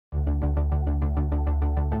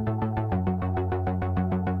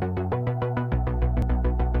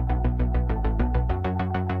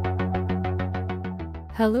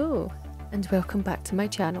Hello and welcome back to my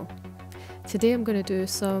channel. Today I'm going to do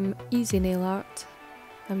some easy nail art.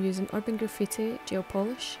 I'm using Urban Graffiti gel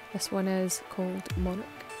polish. This one is called Monarch.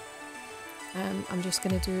 I'm just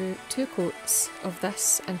going to do 2 coats of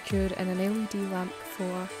this and cure in an LED lamp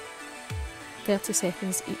for 30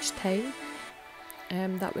 seconds each time.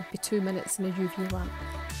 That would be 2 minutes in a UV lamp.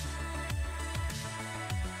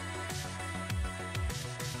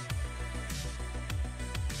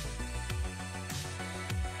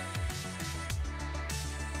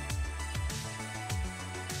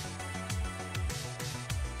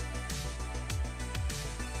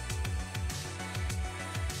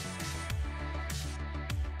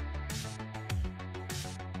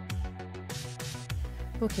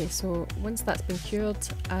 Okay, so once that's been cured,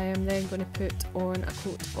 I am then going to put on a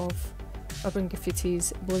coat of Urban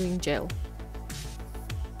Graffiti's bluing gel.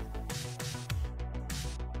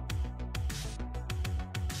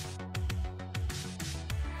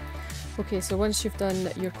 Okay, so once you've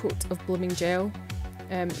done your coat of blooming gel,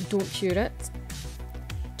 don't cure it.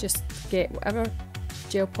 Just get whatever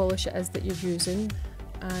gel polish it is that you're using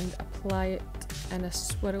and apply it in a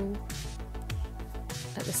swirl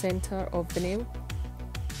at the centre of the nail.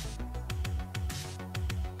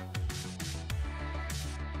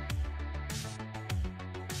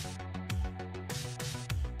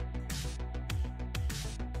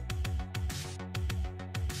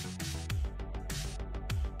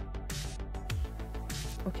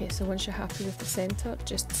 Okay, so once you're happy with the centre,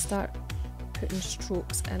 just start putting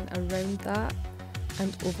strokes in around that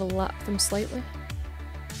and overlap them slightly.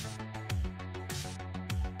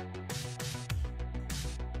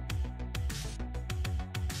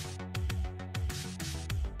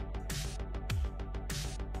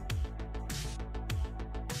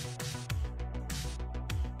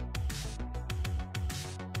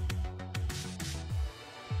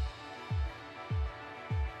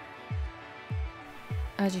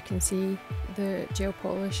 As you can see, the gel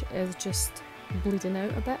polish is just bleeding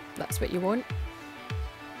out a bit. That's what you want.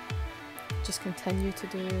 Just continue to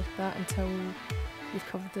do that until you've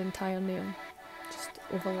covered the entire nail, just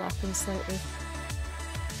overlapping slightly.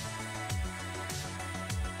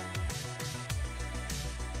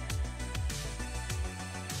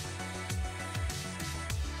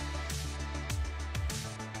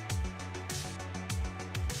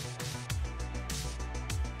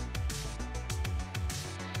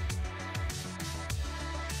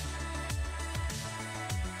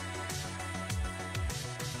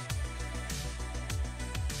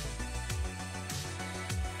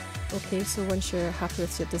 Okay, so once you're happy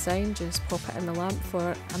with your design, just pop it in the lamp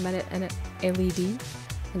for a minute in LED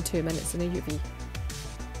and 2 minutes in a UV.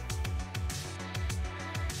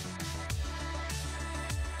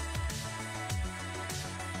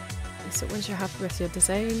 So once you're happy with your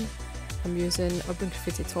design, I'm using Urban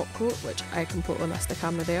Graffiti top coat, which I completely missed the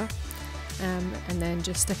camera there, and then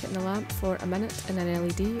just stick it in the lamp for a minute in an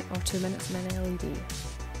LED or 2 minutes in an LED.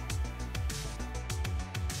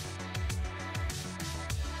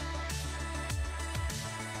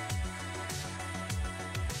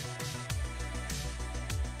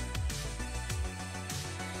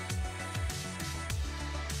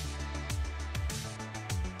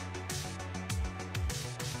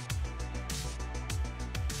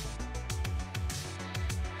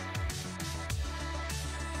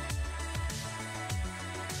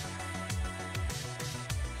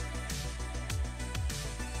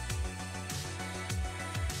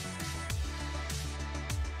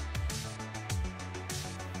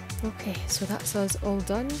 Okay, so that's us all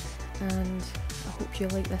done, and I hope you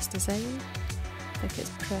like this design. I think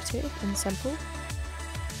it's pretty and simple.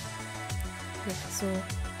 Yeah, so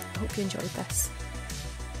I hope you enjoyed this.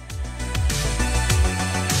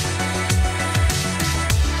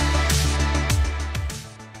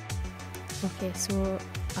 Okay, so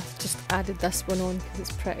I've just added this one on because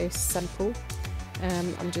it's pretty simple.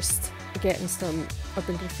 I'm just getting some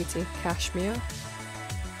Urban Graffiti Cashmere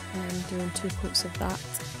and doing 2 coats of that.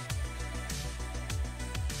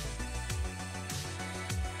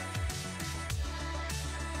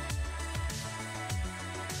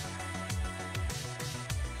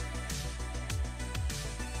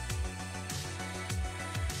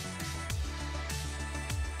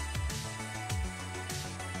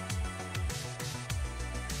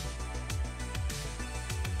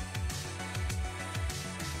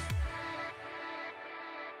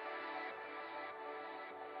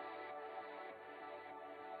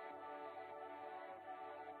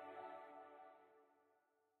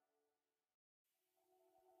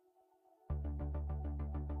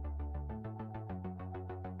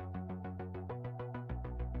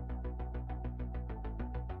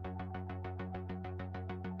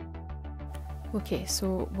 Okay,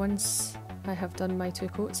 so once I have done my 2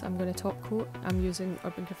 coats, I'm going to top coat. I'm using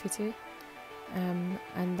Urban Graffiti,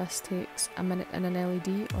 and this takes a minute in an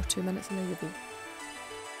LED or 2 minutes in a UV.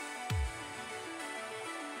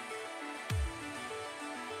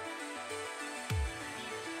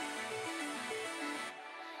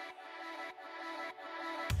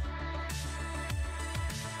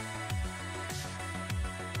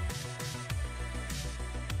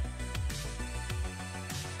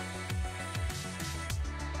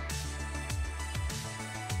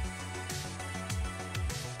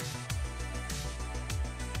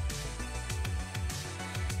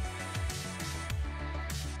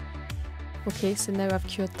 Okay, so now I've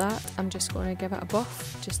cured that, I'm just going to give it a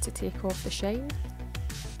buff just to take off the shine.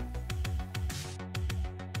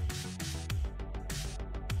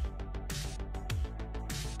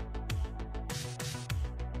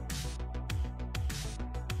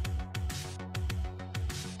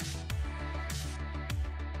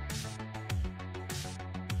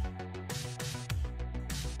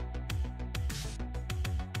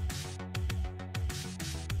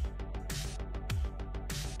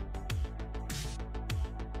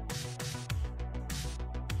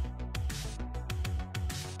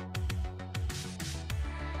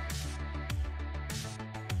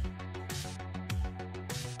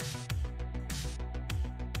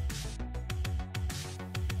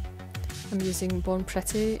 I'm using Born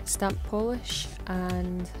Pretty stamp polish,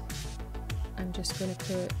 and I'm just going to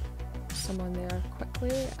put some on there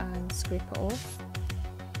quickly and scrape it off.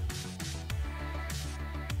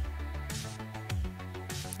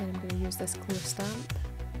 Then I'm going to use this clear stamp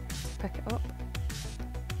to pick it up.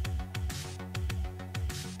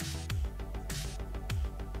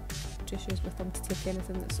 Just use my thumb to take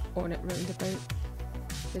anything that's on it round about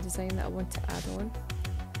the design that I want to add on.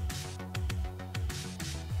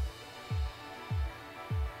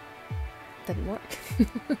 Didn't work.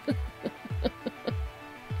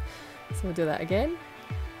 So we'll do that again.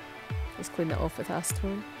 Just clean it off with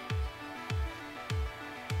acetone.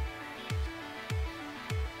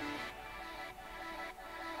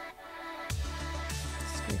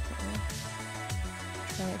 Scrape it off.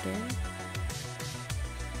 Try again.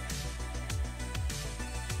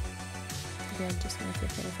 Again, just going to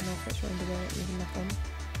take anything off that's round about it using my thumb.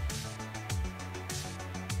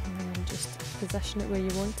 And then just position it where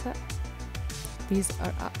you want it. These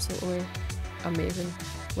are absolutely amazing.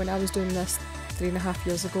 When I was doing this 3.5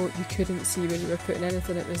 years ago, you couldn't see when you were putting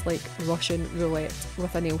anything. It was like Russian roulette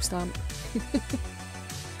with a nail stamp.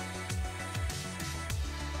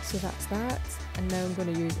 So that's that. And now I'm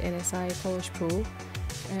going to use NSI Polish Pro.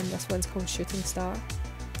 This one's called Shooting Star.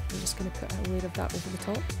 I'm just going to put a layer of that over the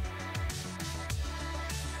top.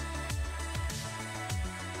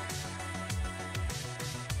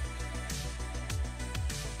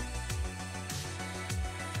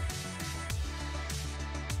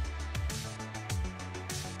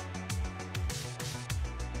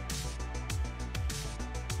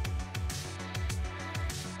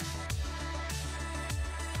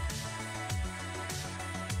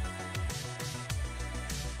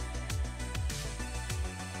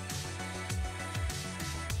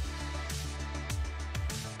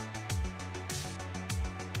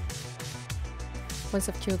 Once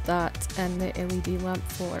I've cured that in the LED lamp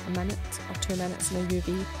for a minute or 2 minutes in a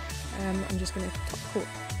UV, I'm just going to top coat,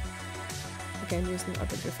 again using Urban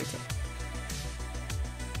Graffiti.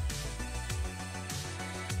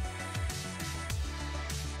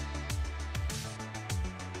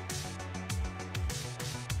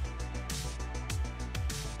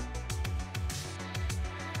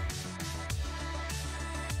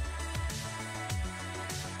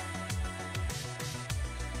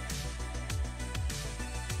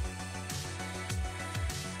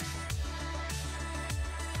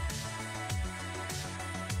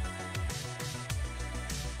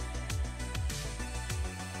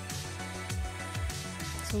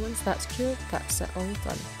 So once that's cured, that's it all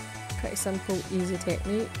done. Pretty simple, easy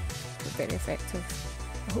technique, but very effective.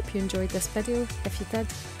 I hope you enjoyed this video. If you did,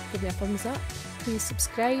 give me a thumbs up, please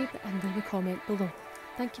subscribe and leave a comment below.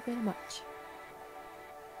 Thank you very much.